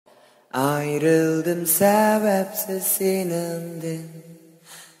Ayrıldım sebepsiz seninden.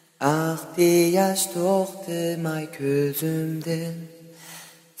 Aktı yaş toxtumay közümden.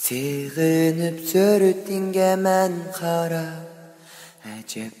 Sığınıp sörüttinge men qarab.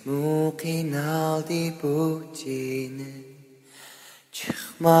 Acep muqin aldı bu cinin.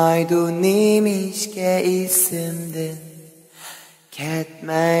 Çıkmaydı nimişke isimden.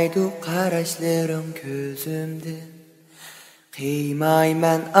 Ketmeydu qaraşlarım közümden.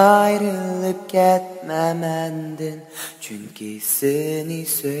 Qiymayman ayrılıp ketmemenden. Çünkü seni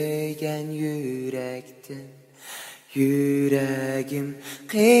söygen yürekten. Yüreğim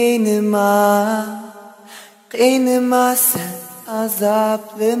qiyinima, qiyinima sen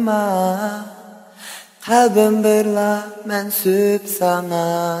azaplıma. Kalbim birla mensüp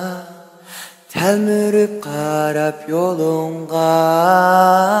sana. Telmürüp qarab yolunga.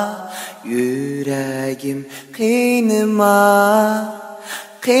 Yüreğim qiyinima,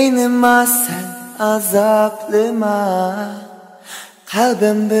 qiyinima sen azaplıma.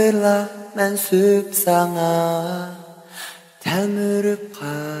 Kalbim birla mensüp sana. Telmürüp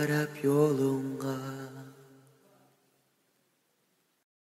qarab yolunga.